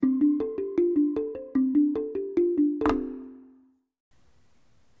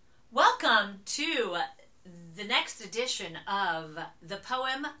welcome to the next edition of the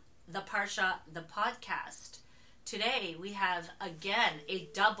poem, the ParSHAt, the podcast. Today we have again a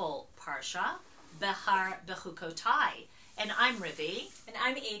double ParSHA, Behar, Bechukotai, and I'm Rivi. And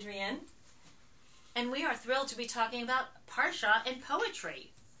I'm Adrian. And we are thrilled to be talking about ParSHAt and poetry.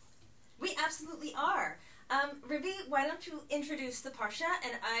 We absolutely are. Rivi, why don't you introduce the ParSHAt,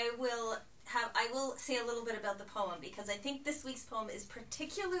 and I will say a little bit about the poem, because I think this week's poem is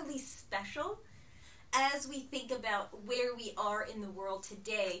particularly special as we think about where we are in the world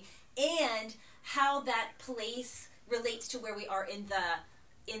today and how that place relates to where we are in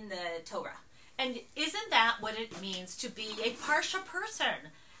the Torah. And isn't that what it means to be a ParSHA person?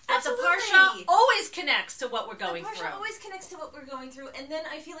 Absolutely. The ParSHA always connects to what we're going through. The ParSHA always connects to what we're going through, and then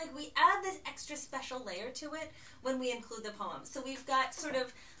I feel like we add this extra special layer to it when we include the poem. So we've got sort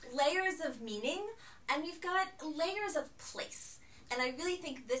of layers of meaning, and we've got layers of place. And I really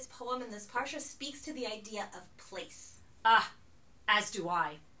think this poem and this ParSHA speaks to the idea of place. As do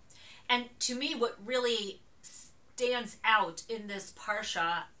I. And to me, what really stands out in this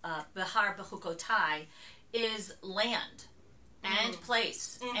ParSHA, Behar, Bechukotai, is land and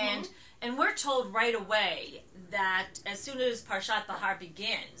place. Mm-hmm. And we're told right away that as soon as ParSHAt Behar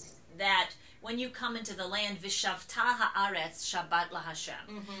begins, that when you come into the land, Vishavta haaretz Shabbat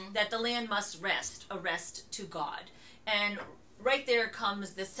laHashem, that the land must rest, a rest to God. And right there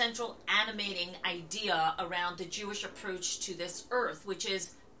comes the central animating idea around the Jewish approach to this earth, which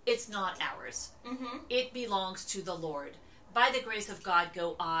is, it's not ours. It belongs to the Lord. By the grace of God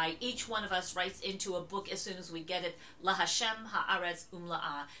go I. Each one of us writes into a book as soon as we get it, LaHashem haaretz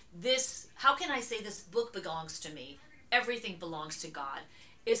umla'ah. This, how can I say this book belongs to me? Everything belongs to God.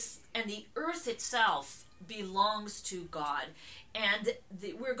 And the earth itself belongs to God. And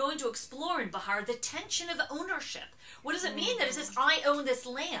we're going to explore in Behar the tension of ownership. What does it mean that it says, I own this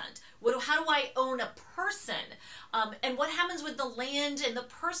land? How do I own a person? And what happens when the land and the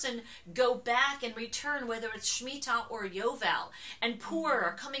person go back and return, whether it's Shemitah or Yovel, and poor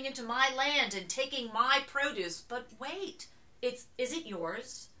are coming into my land and taking my produce? But wait, is it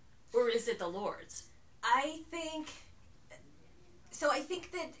yours or is it the Lord's? I think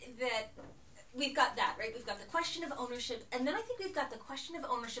that we've got that, right? We've got the question of ownership, and then I think we've got the question of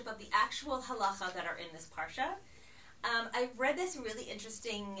ownership of the actual halacha that are in this parsha. I read this really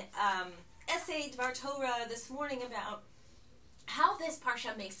interesting essay, Dvar Torah, this morning about how this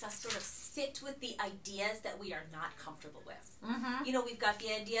parsha makes us sort of sit with the ideas that we are not comfortable with. You know, we've got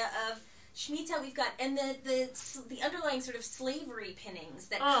the idea of Shemitah, and the underlying sort of slavery pinnings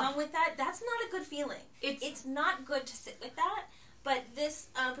that come with that. That's not a good feeling. It's not good to sit with that. But this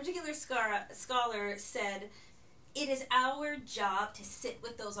particular scholar said, it is our job to sit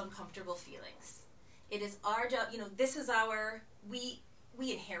with those uncomfortable feelings. It is our job, this is we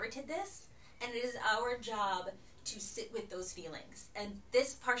inherited this, and it is our job to sit with those feelings. And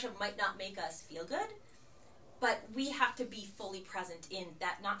this parsha might not make us feel good, but we have to be fully present in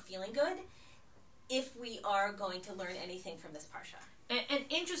that not feeling good if we are going to learn anything from this parsha. And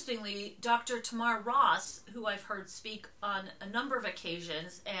interestingly, Dr. Tamar Ross, who I've heard speak on a number of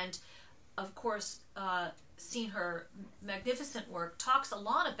occasions, and of course seen her magnificent work, talks a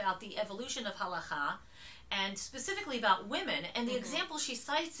lot about the evolution of halacha, and specifically about women. And the example she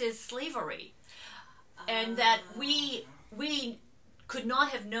cites is slavery, and that we could not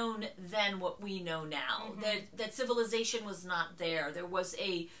have known then what we know now. That civilization was not there. There was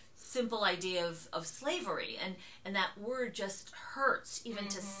a simple idea of slavery, and that word just hurts even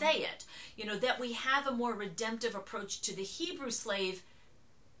to say it. That we have a more redemptive approach to the Hebrew slave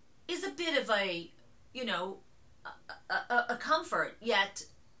is a bit of a comfort, yet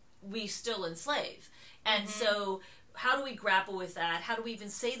we still enslave. And so how do we grapple with that? How do we even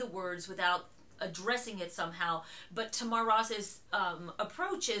say the words without addressing it somehow? But Tamar Ross's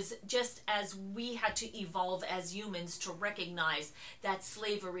approach is just as we had to evolve as humans to recognize that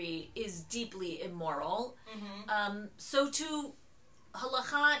slavery is deeply immoral, so too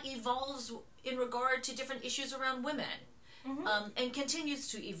halacha evolves in regard to different issues around women, and continues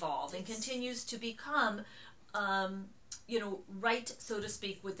to evolve and continues to become right, so to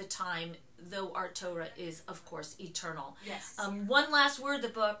speak, with the time, though our Torah is, of course, eternal. Yes. One last word, the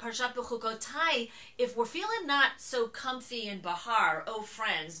ParSHAt Bechukotai. If we're feeling not so comfy in Behar,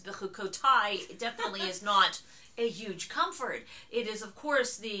 friends, Bechukotai definitely is not a huge comfort. It is, of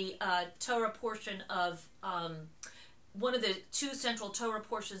course, the Torah portion of one of the two central Torah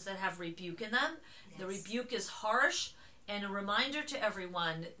portions that have rebuke in them. Yes. The rebuke is harsh, and a reminder to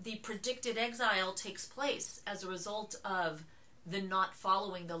everyone, the predicted exile takes place as a result of the not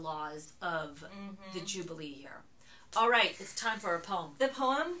following the laws of the Jubilee year. All right, it's time for a poem. The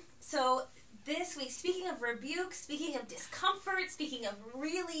poem. So this week, speaking of rebuke, speaking of discomfort, speaking of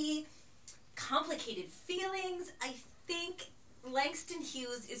really complicated feelings, I think Langston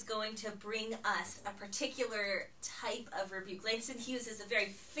Hughes is going to bring us a particular type of rebuke. Langston Hughes is a very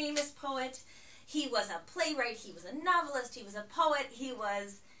famous poet. He was a playwright, he was a novelist, he was a poet, he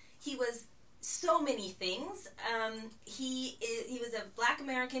was so many things. He was a Black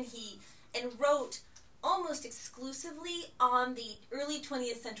American, and wrote almost exclusively on the early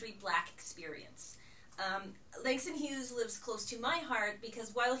 20th century Black experience. Langston Hughes lives close to my heart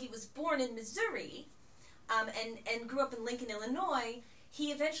because while he was born in Missouri and grew up in Lincoln, Illinois,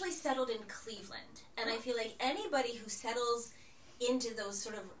 he eventually settled in Cleveland. And I feel like anybody who settles into those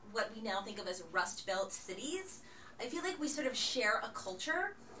sort of what we now think of as Rust Belt cities, I feel like we sort of share a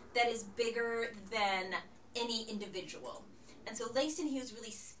culture that is bigger than any individual. And so Langston Hughes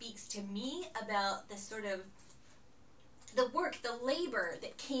really speaks to me about the sort of the work, the labor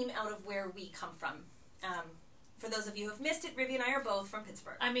that came out of where we come from. For those of you who have missed it, Rivy and I are both from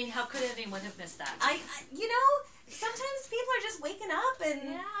Pittsburgh. I mean, how could anyone have missed that? Sometimes people are just waking up and...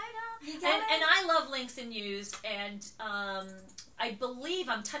 Yeah, I know. And I love Langston Hughes, and I believe,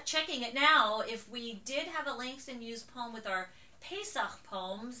 I'm checking it now, if we did have a Langston Hughes poem with our Pesach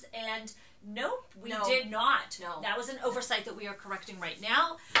poems, and nope, we did not. No. That was an oversight that we are correcting right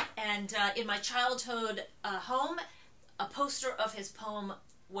now. And in my childhood home, a poster of his poem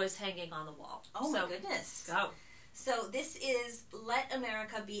was hanging on the wall. Oh, my goodness. Go. So this is Let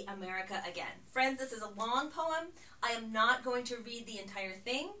America Be America Again. Friends, this is a long poem. I am not going to read the entire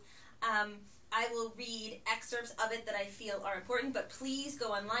thing. I will read excerpts of it that I feel are important, but please go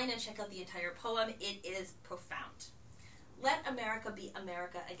online and check out the entire poem. It is profound. Let America Be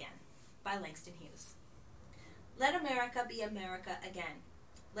America Again by Langston Hughes. Let America be America again.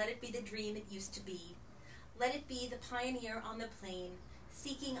 Let it be the dream it used to be. Let it be the pioneer on the plain,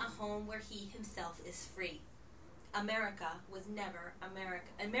 seeking a home where he himself is free. America was never America.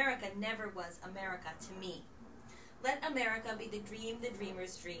 America never was America to me. Let America be the dream the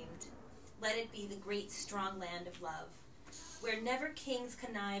dreamers dreamed. Let it be the great strong land of love, where never kings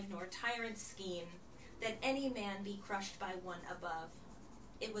connive nor tyrants scheme, that any man be crushed by one above.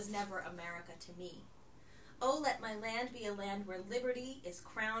 It was never America to me. Oh, let my land be a land where liberty is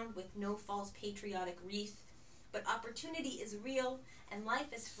crowned with no false patriotic wreath, but opportunity is real and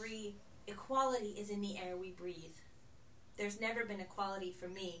life is free. Equality is in the air we breathe. There's never been equality for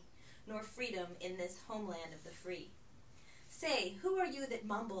me, nor freedom in this homeland of the free. Say, who are you that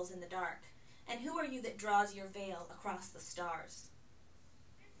mumbles in the dark, and who are you that draws your veil across the stars?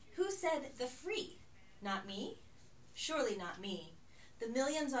 Who said the free? Not me? Surely not me. The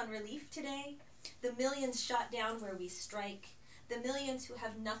millions on relief today, the millions shot down where we strike, the millions who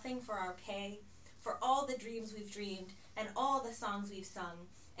have nothing for our pay, for all the dreams we've dreamed, and all the songs we've sung,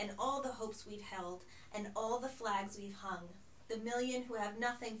 and all the hopes we've held, and all the flags we've hung, the million who have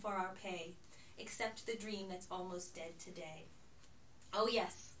nothing for our pay, except the dream that's almost dead today. Oh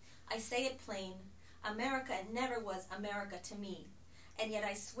yes, I say it plain, America never was America to me, and yet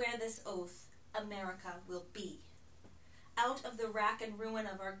I swear this oath, America will be. Out of the rack and ruin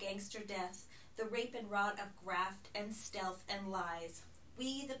of our gangster death, the rape and rot of graft and stealth and lies,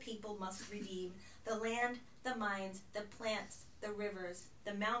 we the people must redeem the land, the mines, the plants, the rivers,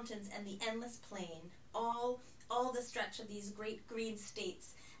 the mountains, and the endless plain, all the stretch of these great green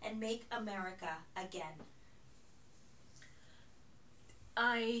states, and make America again.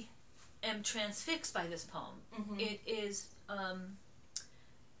 I am transfixed by this poem. Mm-hmm. It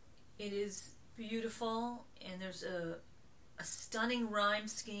is beautiful, and there's a stunning rhyme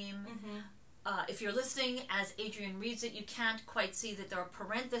scheme. Mm-hmm. If you're listening as Adrienne reads it, you can't quite see that there are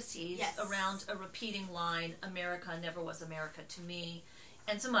parentheses around a repeating line, America never was America to me,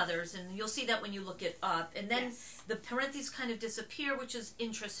 and some others, and you'll see that when you look it up. And then the parentheses kind of disappear, which is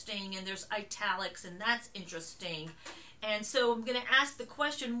interesting, and there's italics, and that's interesting. And so I'm going to ask the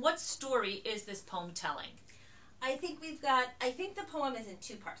question, what story is this poem telling? I think the poem is in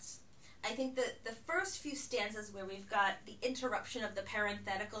two parts. I think the first few stanzas where we've got the interruption of the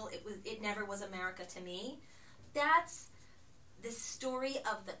parenthetical, it never was America to me, that's the story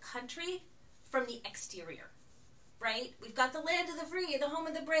of the country from the exterior, right? We've got the land of the free, the home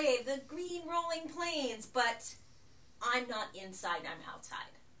of the brave, the green rolling plains, but I'm not inside, I'm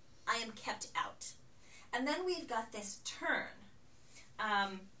outside. I am kept out. And then we've got this turn.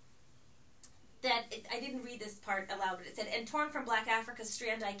 I didn't read this part aloud, but it said, and torn from black Africa's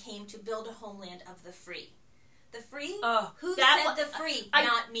strand I came to build a homeland of the free. The free? Oh, who said the free?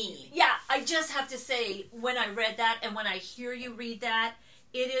 Not me. Yeah, I just have to say, when I read that and when I hear you read that,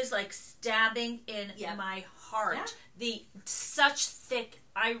 it is like stabbing in my heart. The such thick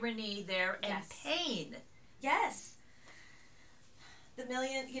irony there and pain. Yes. The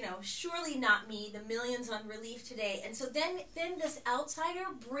million, surely not me, the millions on relief today. And so then this outsider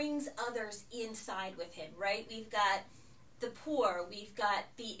brings others inside with him, right? We've got the poor, we've got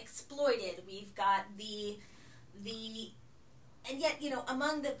the exploited, we've got the and yet,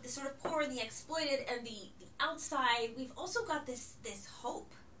 among the sort of poor and the exploited and the outside, we've also got this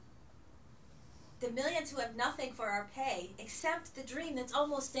hope. The millions who have nothing for our pay except the dream that's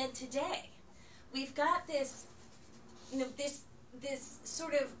almost dead today. We've got this, this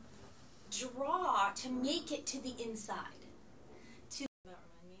sort of draw to make it to the inside. To that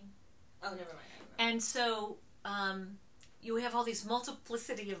remind me? Oh, never mind. And so you have all these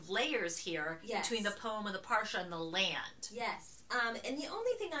multiplicity of layers here between the poem and the parsha and the land. Yes. And the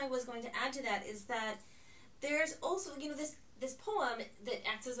only thing I was going to add to that is that there's also, this poem that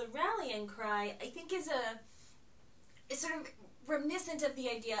acts as a rallying cry, I think is sort of reminiscent of the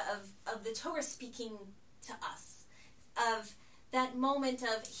idea of the Torah speaking to us, of that moment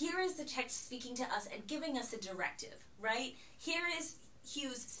of, here is the text speaking to us and giving us a directive, right? Here is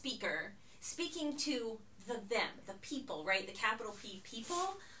Hugh's speaker speaking to them, the people, right? The capital P,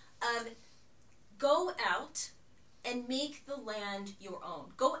 people, of go out and make the land your own.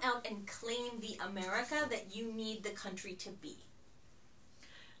 Go out and claim the America that you need the country to be.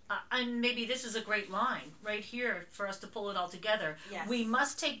 And maybe this is a great line right here for us to pull it all together. Yes. We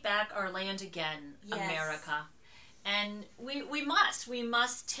must take back our land again, America. And we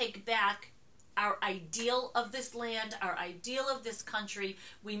must take back our ideal of this land, our ideal of this country.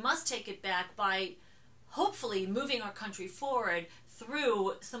 We must take it back by hopefully moving our country forward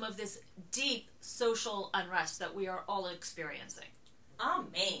through some of this deep social unrest that we are all experiencing.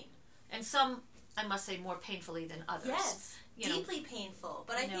 Amen. And some, I must say, more painfully than others. Yes, deeply painful.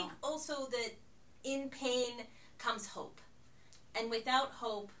 But I think also that in pain comes hope. And without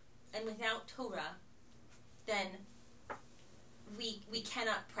hope and without Torah, then we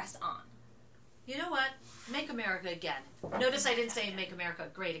cannot press on. You know what? Make America again. Notice I didn't say make America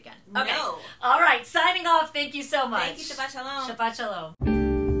great again. Okay. No. All right. Signing off. Thank you so much. Thank you. Shabbat Shalom. Shabbat Shalom.